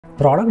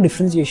Product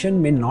differentiation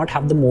may not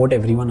have the moat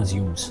everyone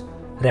assumes.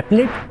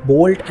 Replit,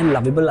 Bolt, and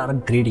Lovable are a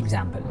great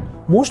example.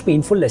 Most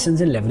painful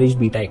lessons in leveraged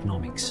beta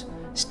economics.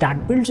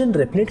 StackBlitz and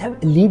Replit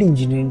have elite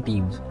engineering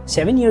teams,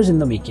 7 years in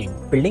the making,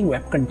 building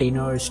web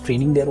containers,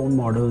 training their own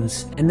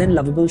models, and then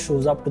Lovable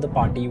shows up to the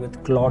party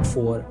with Claude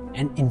 4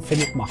 and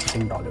infinite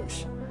marketing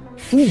dollars.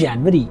 In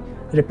January,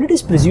 Replit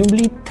is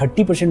presumably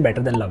 30%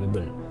 better than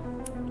Lovable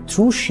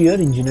through sheer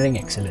engineering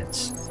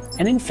excellence.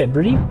 And in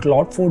February,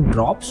 Claude 4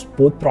 drops,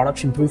 both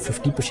products improve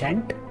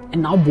 50%,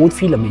 and now both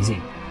feel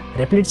amazing.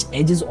 Replit's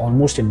edge is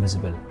almost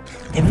invisible.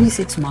 Every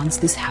 6 months,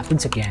 this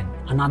happens again.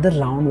 Another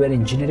round where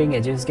engineering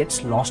edges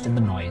gets lost in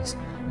the noise.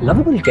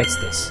 Lovable gets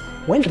this.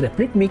 While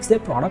Replit makes their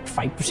product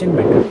 5%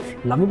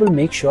 better, Lovable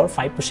makes sure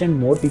 5%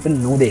 more people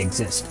know they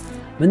exist.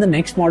 When the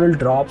next model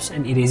drops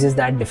and erases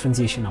that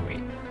differentiation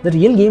away. The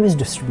real game is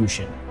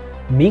distribution.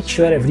 Make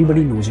sure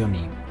everybody knows your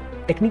name.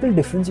 Technical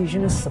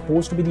differentiation is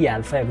supposed to be the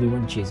alpha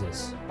everyone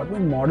chases. But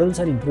when models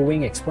are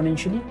improving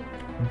exponentially,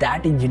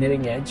 that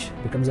engineering edge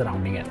becomes a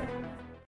rounding error.